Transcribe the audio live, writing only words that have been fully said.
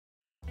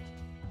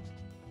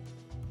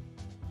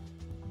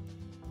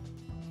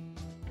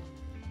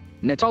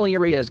Natalia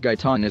Reyes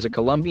is a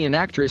Colombian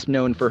actress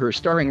known for her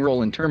starring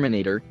role in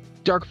Terminator,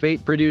 Dark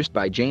Fate, produced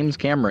by James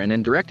Cameron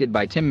and directed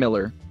by Tim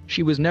Miller.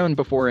 She was known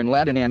before in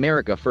Latin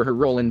America for her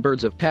role in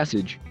Birds of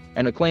Passage,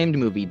 an acclaimed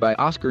movie by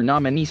Oscar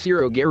nominee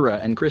Ciro Guerra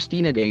and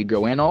Cristina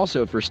Diego, and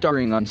also for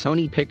starring on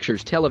Sony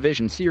Pictures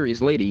television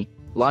series Lady,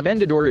 La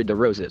Vendedora de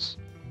Rosas.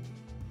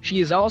 She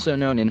is also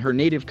known in her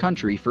native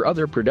country for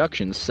other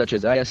productions such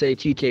as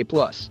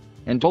ISATK+,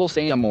 and Dulce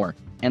Amor,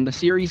 and the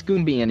series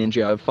Cumbia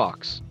Ninja of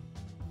Fox.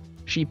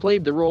 She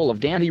played the role of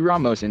Danny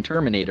Ramos in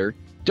Terminator,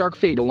 Dark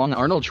Fate along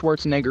Arnold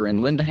Schwarzenegger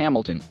and Linda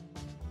Hamilton.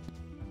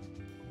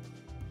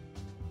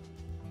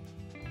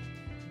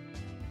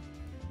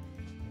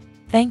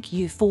 Thank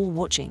you for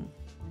watching.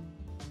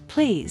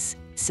 Please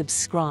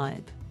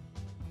subscribe.